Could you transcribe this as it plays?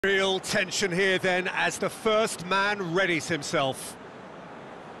Real tension here then as the first man readies himself.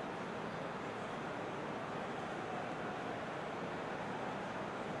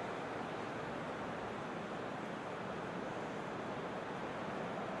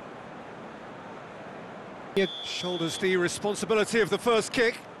 He shoulders the responsibility of the first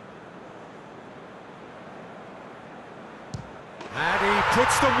kick. And he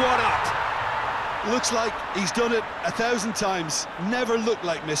puts them one up. Looks like he's done it 1,000 times, never looked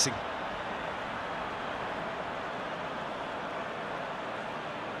like missing.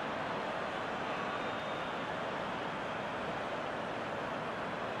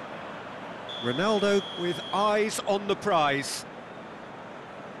 Ronaldo with eyes on the prize.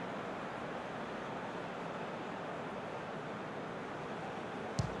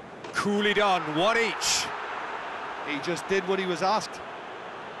 Coolly done, one each. He just did what he was asked.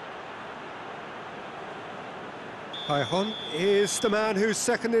 Hon is the man who's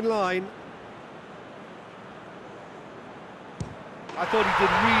second in line. I thought he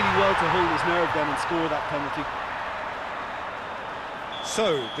did really well to hold his nerve then and score that penalty.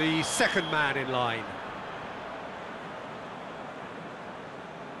 So, the second man in line.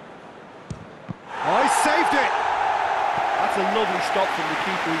 Oh, he saved it! That's a lovely stop from the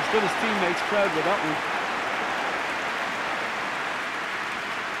keeper. He's done his teammates proud with that one.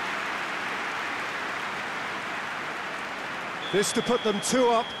 This to put them two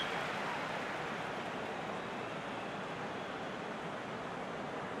up.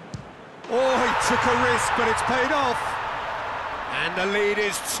 Oh, he took a risk, but it's paid off. And the lead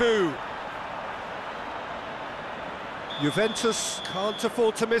is 2. Juventus can't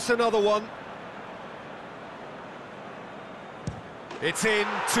afford to miss another one. It's in,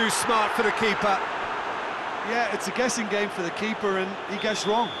 too smart for the keeper. Yeah, it's a guessing game for the keeper and he gets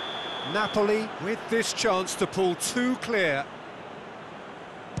wrong. Napoli with this chance to pull 2 clear.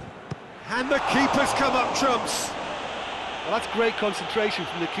 And the keeper's come up trumps. Well, that's great concentration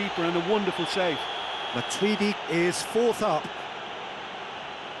from the keeper and a wonderful save. Matuidi is 4th up.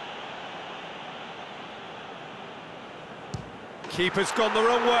 Keeper's gone the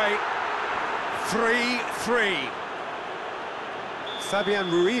wrong way. 3-3. Fabian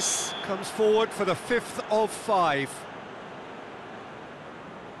Ruiz comes forward for the 5th of 5.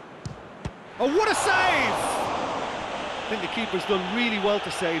 Oh, what a save! I think the keeper's done really well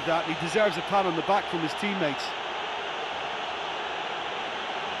to save that, and he deserves a pat on the back from his teammates.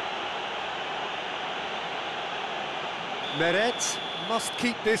 Meret must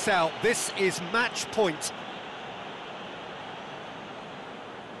keep this out. This is match point.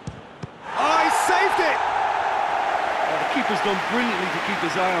 Oh, he saved it! Well, the keeper's done brilliantly to keep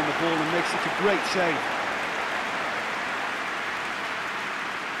his eye on the ball and make such a great save.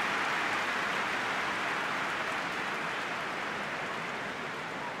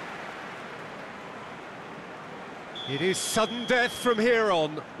 It is sudden death from here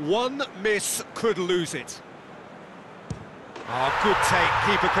on. One miss could lose it. Oh, good take.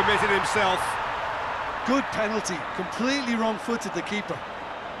 Keeper committed himself. Good penalty. Completely wrong-footed, the keeper.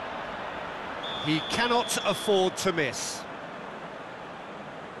 He cannot afford to miss.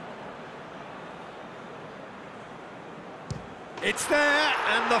 It's there,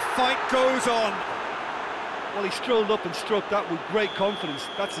 and the fight goes on. Well, he strolled up and struck that with great confidence.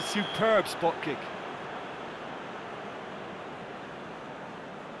 That's a superb spot kick.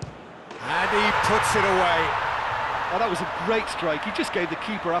 And he puts it away. Oh, that was a great strike. He just gave the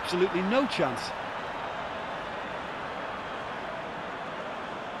keeper absolutely no chance.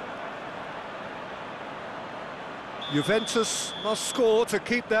 Juventus must score to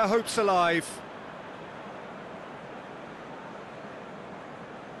keep their hopes alive.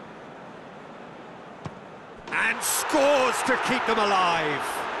 And scores to keep them alive.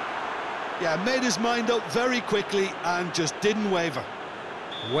 Yeah, made his mind up very quickly and just didn't waver.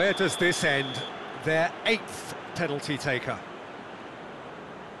 Where does this end? Their 8th penalty taker.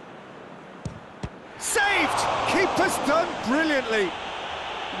 Saved! Keeper's done brilliantly.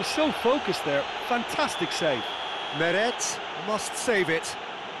 He was so focused there. Fantastic save. Meret must save it.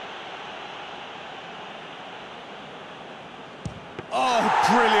 Oh,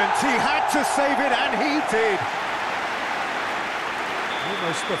 brilliant! He had to save it, and he did.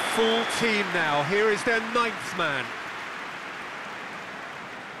 Almost the full team now. Here is their 9th man.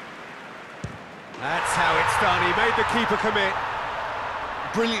 That's how it's done. He made the keeper commit.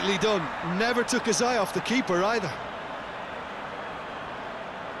 Brilliantly done. Never took his eye off the keeper either.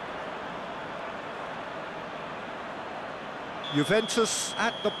 Juventus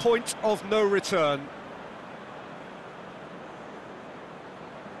at the point of no return.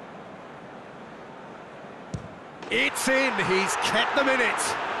 It's in, he's kept them in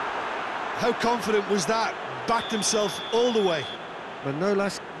it. How confident was that? Backed himself all the way.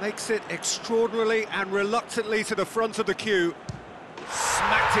 Manolas makes it extraordinarily and reluctantly to the front of the queue.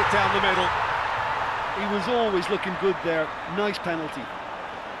 Smacked it down the middle. He was always looking good there. Nice penalty.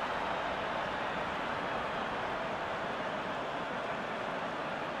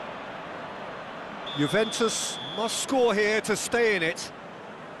 Juventus must score here to stay in it.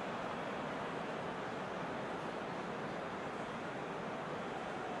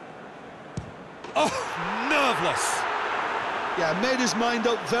 Oh, nerveless. Yeah, made his mind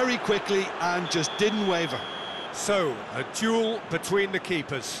up very quickly and just didn't waver. So, a duel between the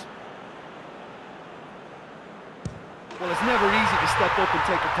keepers. Well, it's never easy to step up and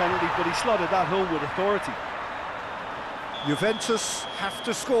take a penalty, but he slotted that home with authority. Juventus have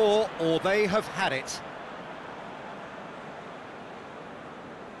to score or they have had it.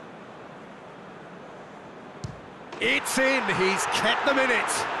 It's in, he's kept them in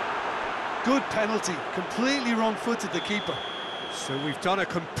it. Good penalty, completely wrong-footed the keeper. So we've done a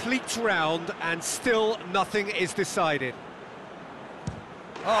complete round and still nothing is decided.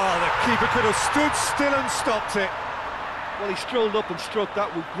 Oh, the keeper could have stood still and stopped it. Well, he strolled up and struck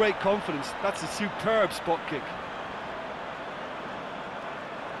that with great confidence. That's a superb spot kick.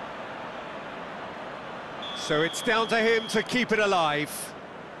 So it's down to him to keep it alive.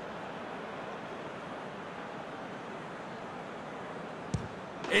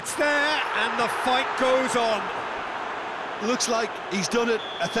 It's there, and the fight goes on. Looks like he's done it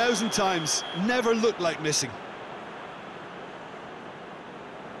 1,000 times. Never looked like missing.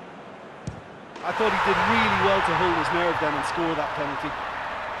 I thought he did really well to hold his nerve then and score that penalty.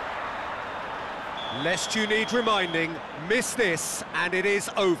 Lest you need reminding, miss this, and it is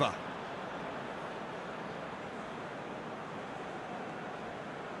over.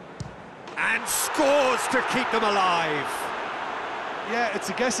 And scores to keep them alive. Yeah, it's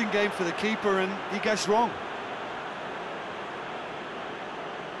a guessing game for the keeper, and he guessed wrong.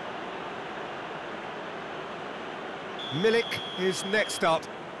 Milik is next up.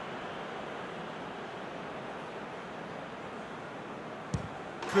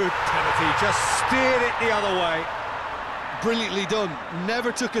 Good penalty, just steered it the other way. Brilliantly done.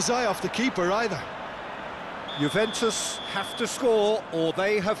 Never took his eye off the keeper either. Juventus have to score or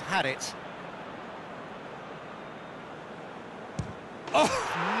they have had it. Oh,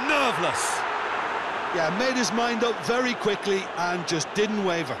 nerveless. Yeah, made his mind up very quickly and just didn't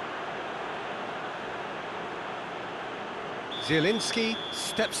waver. Zielinski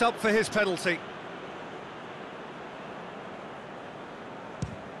steps up for his penalty.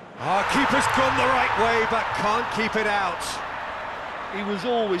 Keeper's gone the right way, but can't keep it out. He was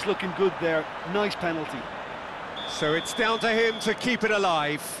always looking good there. Nice penalty. So it's down to him to keep it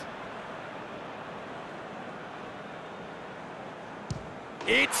alive.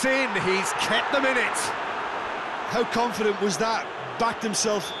 It's in, he's kept them in it. How confident was that? Backed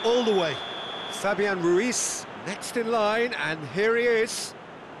himself all the way. Fabian Ruiz next in line, and here he is.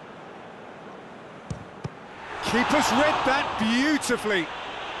 Keeper's read that beautifully.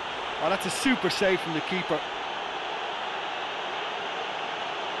 Oh, that's a super save from the keeper.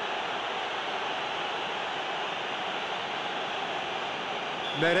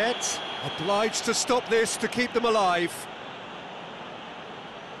 Meret obliged to stop this to keep them alive.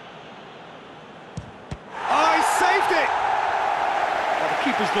 Oh, he saved it! Oh, the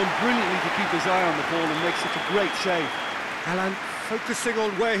keeper's done brilliantly to keep his eye on the ball and make such a great save. Alan focusing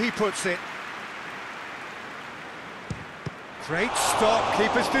on where he puts it. Great stop,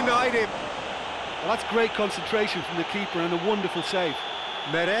 keeper's denied him. Well, that's great concentration from the keeper and a wonderful save.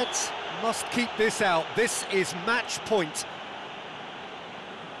 Meret must keep this out. This is match point.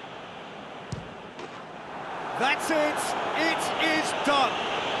 That's it. It is done.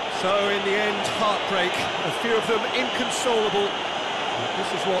 So in the end, heartbreak. A few of them inconsolable. But this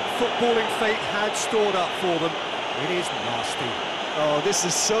is what footballing fate had stored up for them. It is nasty. Oh, this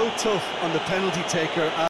is so tough on the penalty taker.